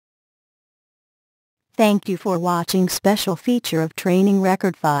Thank you for watching special feature of training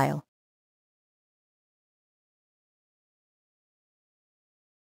record file.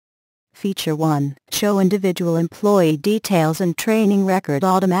 Feature 1. Show individual employee details and training record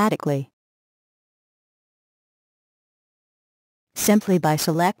automatically. Simply by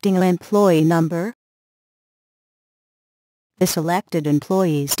selecting an employee number, the selected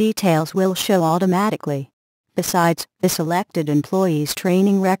employee's details will show automatically. Besides, the selected employee's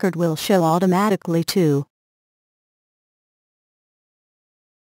training record will show automatically too.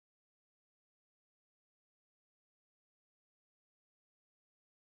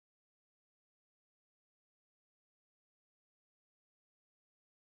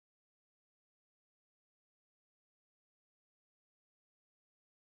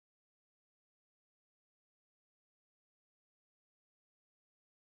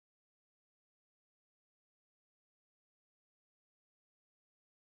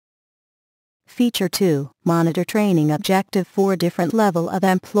 Feature 2. Monitor training objective for different level of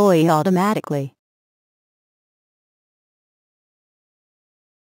employee automatically.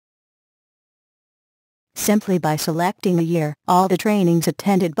 Simply by selecting a year, all the trainings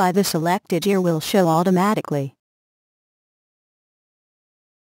attended by the selected year will show automatically.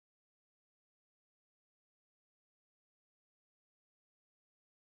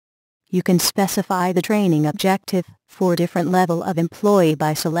 You can specify the training objective for different level of employee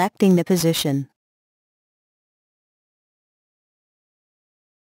by selecting the position.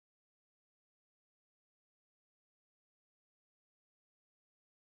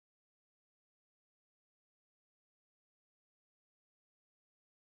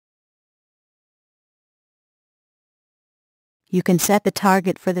 You can set the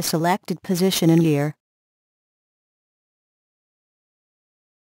target for the selected position in year.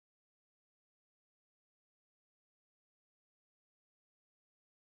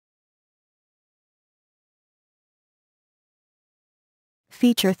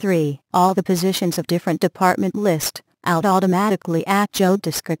 Feature 3. All the positions of different department list out automatically at job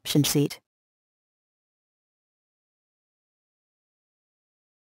description sheet.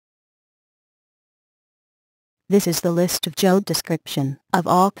 This is the list of job description of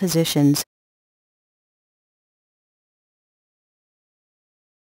all positions.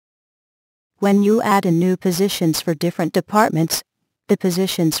 When you add in new positions for different departments, the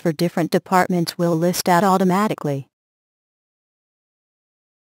positions for different departments will list out automatically.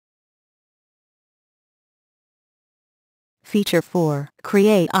 Feature 4.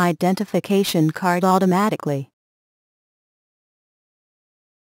 Create identification card automatically.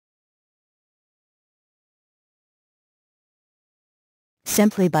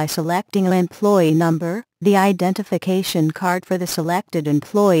 Simply by selecting an employee number, the identification card for the selected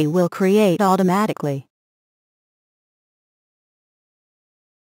employee will create automatically.